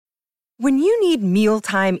When you need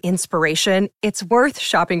mealtime inspiration, it's worth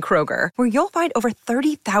shopping Kroger, where you'll find over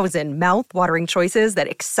 30,000 mouth-watering choices that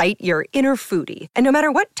excite your inner foodie. And no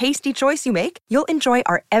matter what tasty choice you make, you'll enjoy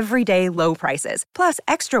our everyday low prices, plus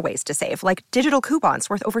extra ways to save, like digital coupons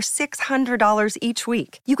worth over $600 each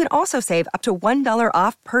week. You can also save up to $1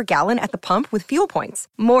 off per gallon at the pump with fuel points.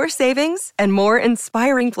 More savings and more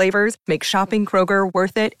inspiring flavors make shopping Kroger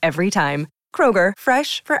worth it every time. Kroger,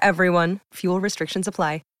 fresh for everyone. Fuel restrictions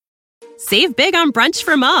apply. Save big on brunch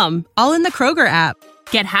for mom, all in the Kroger app.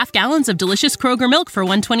 Get half gallons of delicious Kroger milk for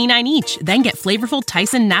 $1.29 each. Then get flavorful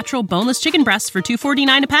Tyson natural boneless chicken breasts for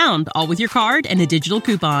 $2.49 a pound, all with your card and a digital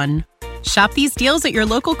coupon. Shop these deals at your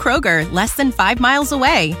local Kroger, less than 5 miles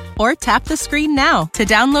away. Or tap the screen now to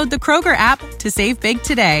download the Kroger app to save big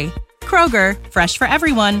today. Kroger, fresh for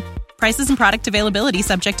everyone. Prices and product availability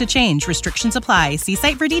subject to change. Restrictions apply. See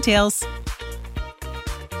site for details.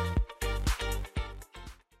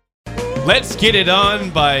 Let's Get It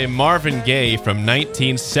On by Marvin Gaye from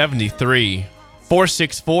 1973.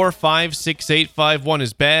 464-56851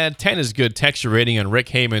 is bad. 10 is good. Texture rating on Rick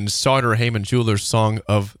Haman's Sartor Hamann Jewelers Song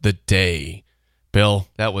of the Day. Bill,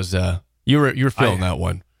 that was you were feeling that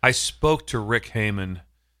one. I spoke to Rick Hamann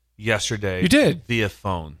yesterday. You did? Via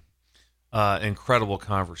phone. Incredible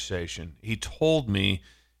conversation. He told me,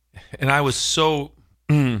 and I was so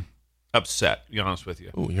upset, to be honest with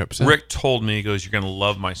you. Oh, you're upset? Rick told me, he goes, "You're going to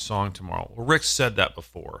love my song tomorrow." Well, Rick said that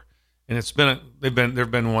before, and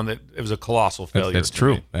there've been one that it was a colossal failure. That's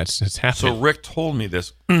true. It's happened. So Rick told me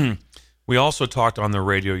this. We also talked on the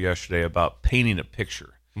radio yesterday about painting a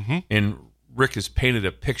picture, and Rick has painted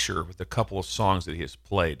a picture with a couple of songs that he has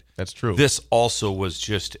played. That's true. This also was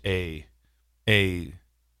just a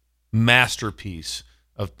masterpiece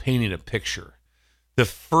of painting a pipicture. The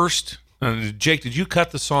first. Jake, did you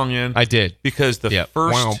cut the song in? I did. Because the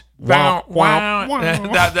first wow. I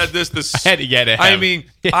had to get it. I mean,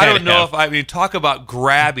 I don't know if talk about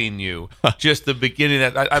grabbing you. Just the beginning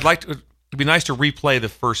of that. I'd like to. It'd be nice to replay the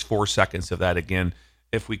first 4 seconds of that again,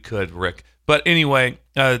 if we could, Rick. But anyway,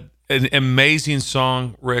 an amazing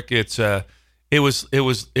song, Rick. It was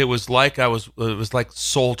like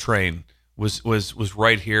Soul Train was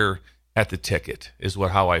right here at the ticket. Is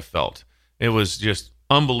how I felt. It was just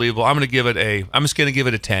unbelievable. I'm just going to give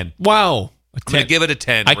it a 10. Wow. I'm going to give it a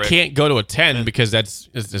 10, Rick. I can't go to a 10 because it's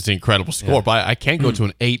an incredible score, but I can go to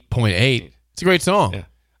an 8.8. It's a great song. Yeah.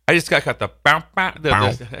 I just got the bow, bow,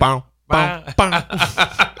 Bow, bow, bow.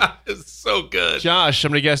 It's so good. Josh,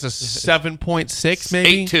 I'm going to guess a 7.6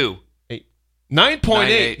 maybe? 8.2. 9.8.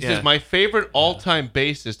 It This is my favorite all-time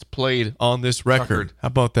bassist played on this record. How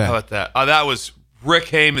about that? That was Rick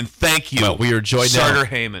Hamann. Thank you. Well, we are joined Sartor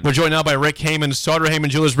Hamann. We're joined now by Rick Hamann, Sartor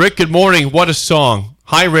Hamann Jewelers. Rick, good morning. What a song.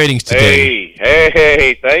 High ratings today.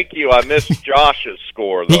 Hey, thank you. I missed Josh's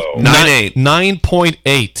score, though.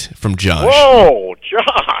 9.8 from Josh. Whoa,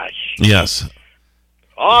 Josh. Yes.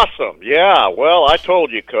 Awesome. Yeah, well, I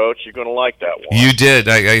told you, Coach, you're going to like that one. You did.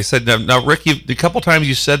 I said, now Rick, a couple times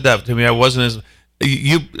you said that to me. I wasn't as...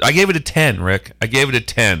 I gave it a 10, Rick. I gave it a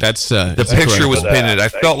 10. That's the picture was painted. I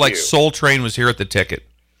felt like you. Soul Train was here at the ticket.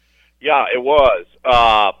 Yeah, it was.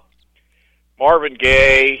 Marvin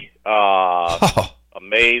Gaye,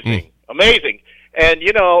 amazing. And,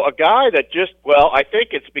 a guy that I think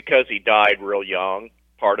it's because he died real young,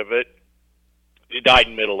 part of it. He died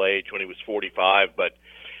in middle age when he was 45, but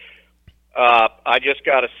I just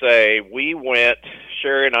got to say,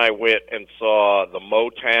 Sherry and I went and saw the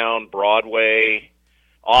Motown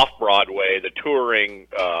off-Broadway, the touring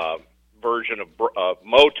version of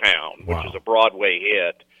Motown, which is a Broadway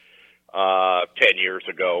hit 10 years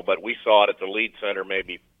ago. But we saw it at the Lead Center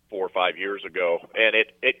maybe 4 or 5 years ago, and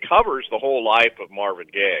it covers the whole life of Marvin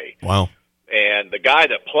Gaye. Wow. And the guy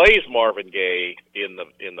that plays Marvin Gaye in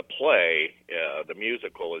the play, the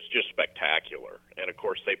musical, is just spectacular. And of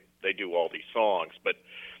course, they do all these songs. But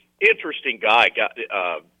interesting guy, got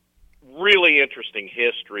really interesting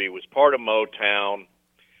history. Was part of Motown.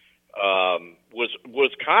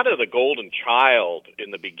 Was kind of the golden child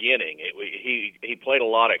in the beginning. He played a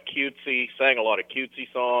lot of cutesy, sang a lot of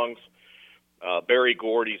cutesy songs. Berry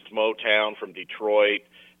Gordy's Motown from Detroit.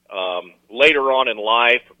 Later on in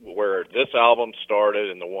life, where this album started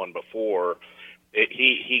and the one before,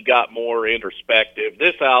 he got more introspective.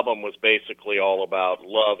 This album was basically all about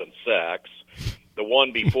love and sex. The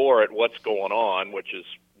one before it, What's Going On, which is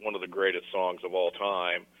one of the greatest songs of all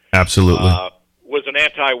time. Absolutely. Was an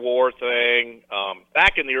anti-war thing.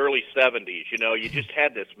 Back in the early 70s, you just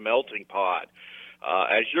had this melting pot.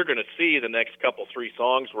 As you're going to see the next three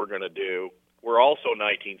songs we're going to do, We're also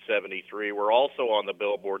 1973. We're also on the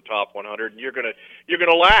Billboard Top 100, and you're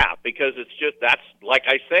gonna laugh because it's just that's like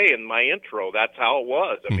I say in my intro. That's how it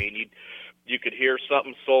was. I mean, you could hear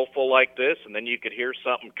something soulful like this, and then you could hear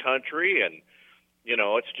something country, and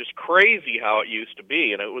it's just crazy how it used to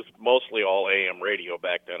be. And it was mostly all AM radio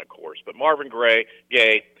back then, of course. But Marvin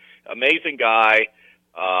Gaye, amazing guy.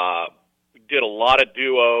 Did a lot of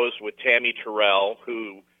duos with Tammy Terrell,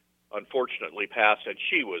 who unfortunately passed, and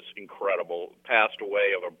she was incredible, passed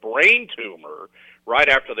away of a brain tumor right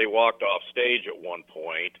after they walked off stage at one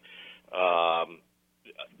point.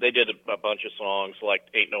 They did a bunch of songs like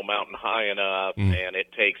Ain't No Mountain High Enough and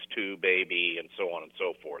It Takes Two, Baby, and so on and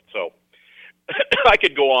so forth. So I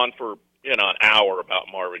could go on for an hour about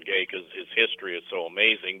Marvin Gaye because his history is so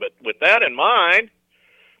amazing. But with that in mind,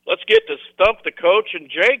 let's get to Stump the Coach and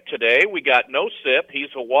Jake today. We got no sip. He's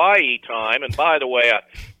Hawaii time. And by the way, I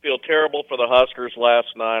feel terrible for the Huskers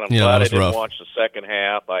last night. I'm glad I didn't watch the second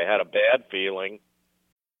half. I had a bad feeling.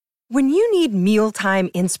 When you need mealtime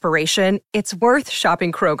inspiration, it's worth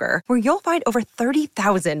shopping Kroger, where you'll find over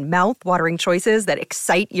 30,000 mouth-watering choices that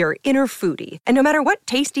excite your inner foodie. And no matter what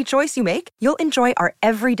tasty choice you make, you'll enjoy our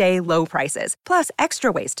everyday low prices, plus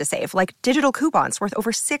extra ways to save, like digital coupons worth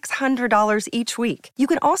over $600 each week. You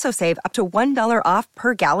can also save up to $1 off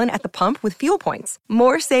per gallon at the pump with fuel points.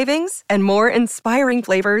 More savings and more inspiring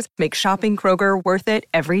flavors make shopping Kroger worth it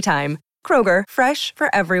every time. Kroger, fresh for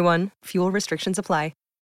everyone. Fuel restrictions apply.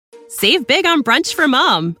 Save big on brunch for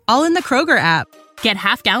mom, all in the Kroger app. Get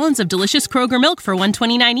half gallons of delicious Kroger milk for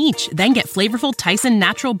 $1.29 each. Then get flavorful Tyson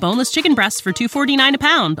natural boneless chicken breasts for $2.49 a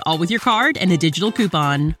pound, all with your card and a digital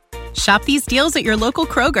coupon. Shop these deals at your local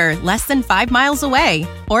Kroger, less than 5 miles away.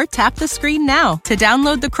 Or tap the screen now to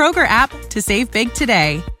download the Kroger app to save big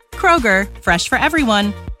today. Kroger, fresh for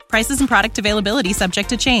everyone. Prices and product availability subject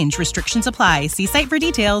to change. Restrictions apply. See site for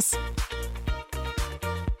details.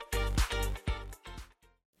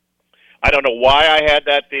 I don't know why I had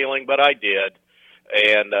that feeling, but I did.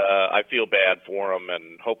 And I feel bad for them,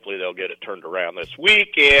 and hopefully they'll get it turned around this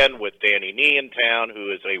weekend with Danny Nee in town,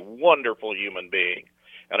 who is a wonderful human being.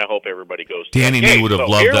 And I hope everybody goes to Danny Nee would have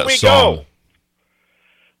loved that we song. Go.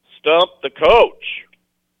 Stump the Coach.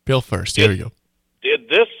 Bill first. Here we go. Did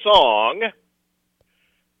this song,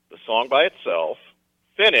 the song by itself,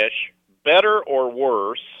 finish better or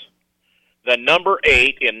worse than number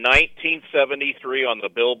 8 in 1973 on the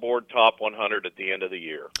Billboard Top 100 at the end of the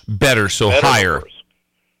year? Better, higher.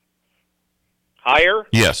 Higher?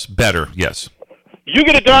 Yes, better, yes. You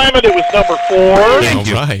get a diamond. It was number 4. Thank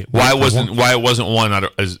you. Right. Why it wasn't one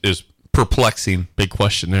is perplexing. Big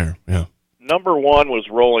question there. Yeah. Number 1 was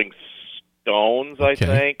Rolling Stones, I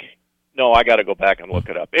think. No, I got to go back and look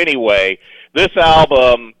it up. Anyway, this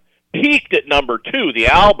album peaked at number 2. The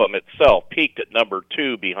album itself peaked at number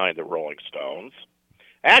 2 behind the Rolling Stones.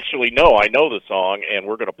 Actually, no, I know the song, and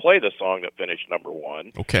we're going to play the song that finished number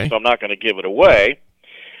 1. Okay. So I'm not going to give it away.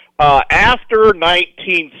 After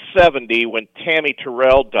 1970, when Tammy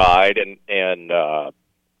Terrell died, and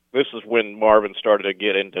this is when Marvin started to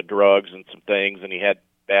get into drugs and some things, and he had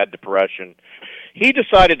bad depression, he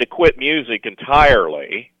decided to quit music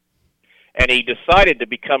entirely. And he decided to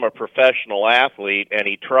become a professional athlete, and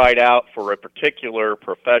he tried out for a particular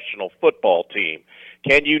professional football team.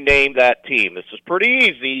 Can you name that team? This is pretty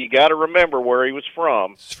easy. You got to remember where he was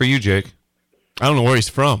from. It's for you, Jake. I don't know where he's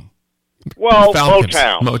from. Well, Falcons.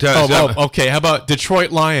 Motown. Oh, okay. How about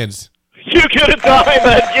Detroit Lions? You get a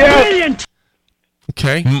diamond, yes.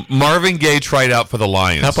 Okay. Marvin Gaye tried out for the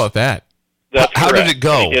Lions. How about that? How did it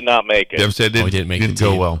go? He did not make it. He didn't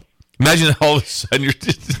go well. Imagine all of a sudden you're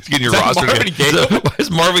just getting your roster together. Why is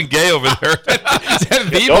Marvin Gaye over there?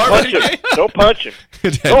 Don't punch him.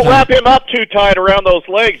 Don't wrap him up too tight around those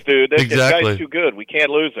legs, dude. That guy's too good. We can't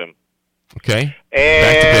lose him. Okay.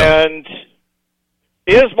 And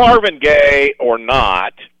is Marvin Gaye or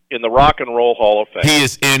not in the Rock and Roll Hall of Fame? He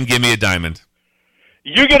is in. Give me a diamond.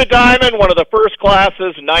 You get a diamond, one of the first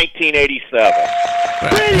classes, 1987.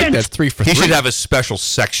 I think that's 3 for 3. He should have a special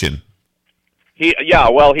section. He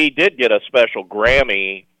did get a special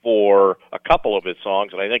Grammy for a couple of his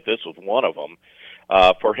songs, and I think this was one of them,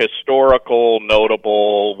 for historical,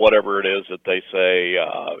 notable, whatever it is that they say,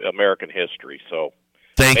 American history. So,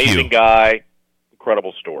 amazing guy,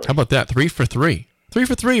 incredible story. How about that? 3 for 3. 3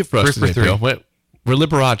 for 3 for us today, Bill. We're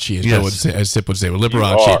Liberace, as Zip would say. We're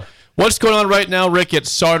Liberace. What's going on right now, Rick, at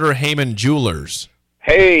Sartor Hamann Jewelers?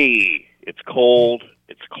 Hey, it's cold.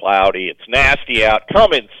 It's cloudy. It's nasty out.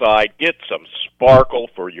 Come inside. Get some sparkle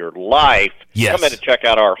for your life. Yes. Come in and check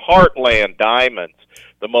out our Heartland Diamonds,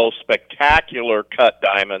 the most spectacular cut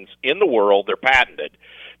diamonds in the world. They're patented.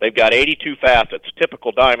 They've got 82 facets.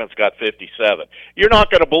 Typical diamond's got 57. You're not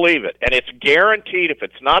going to believe it. And it's guaranteed, if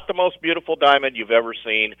it's not the most beautiful diamond you've ever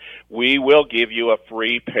seen, we will give you a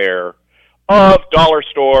free pair of dollar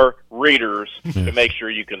store readers to make sure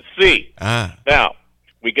you can see. Now,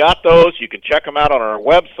 we got those. You can check them out on our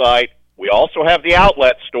website. We also have the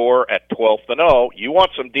outlet store at 12th and O. You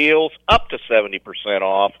want some deals up to 70%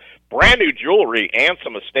 off, brand new jewelry and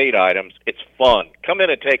some estate items. It's fun. Come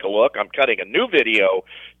in and take a look. I'm cutting a new video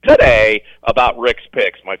today about Rick's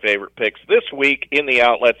picks, my favorite picks this week in the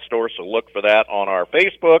outlet store, so look for that on our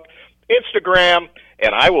Facebook, Instagram,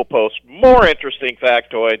 and I will post more interesting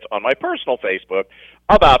factoids on my personal Facebook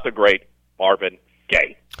about the great Marvin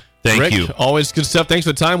Gaye. Thank you. Always good stuff. Thanks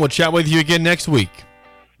for the time. We'll chat with you again next week.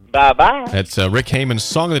 Bye-bye. That's Rick Hamann's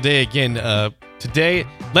Song of the Day again. Today,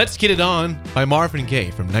 Let's Get It On by Marvin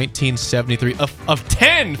Gaye from 1973. Of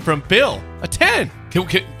 10 from Bill. A 10.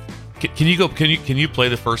 Can you play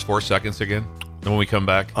the first 4 seconds again? And when we come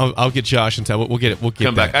back, I'll get Josh and tell. We'll get it. We'll get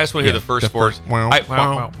come back. I just want to hear the first 4.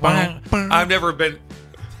 I've never been.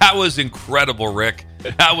 That was incredible, Rick.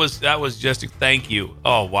 That was just. Thank you.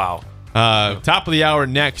 Oh wow. Top of the hour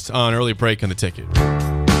next on Early Break on the Ticket.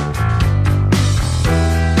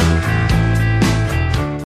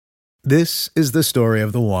 This is the story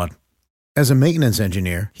of the one. As a maintenance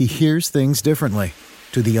engineer, he hears things differently.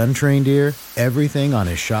 To the untrained ear, everything on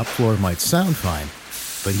his shop floor might sound fine,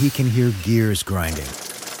 but he can hear gears grinding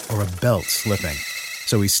or a belt slipping.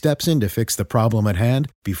 So he steps in to fix the problem at hand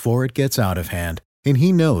before it gets out of hand. And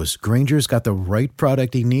he knows Grainger's got the right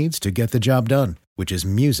product he needs to get the job done, which is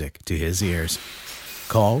music to his ears.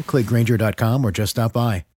 Call, click Grainger.com, or just stop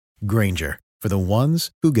by. Grainger, for the ones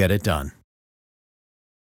who get it done.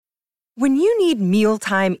 When you need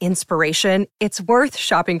mealtime inspiration, it's worth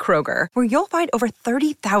shopping Kroger, where you'll find over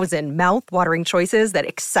 30,000 mouth-watering choices that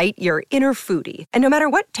excite your inner foodie. And no matter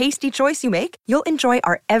what tasty choice you make, you'll enjoy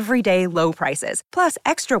our everyday low prices, plus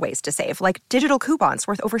extra ways to save, like digital coupons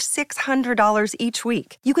worth over $600 each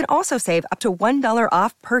week. You can also save up to $1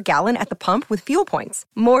 off per gallon at the pump with fuel points.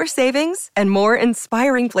 More savings and more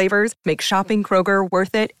inspiring flavors make shopping Kroger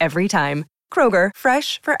worth it every time. Kroger,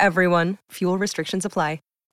 fresh for everyone. Fuel restrictions apply.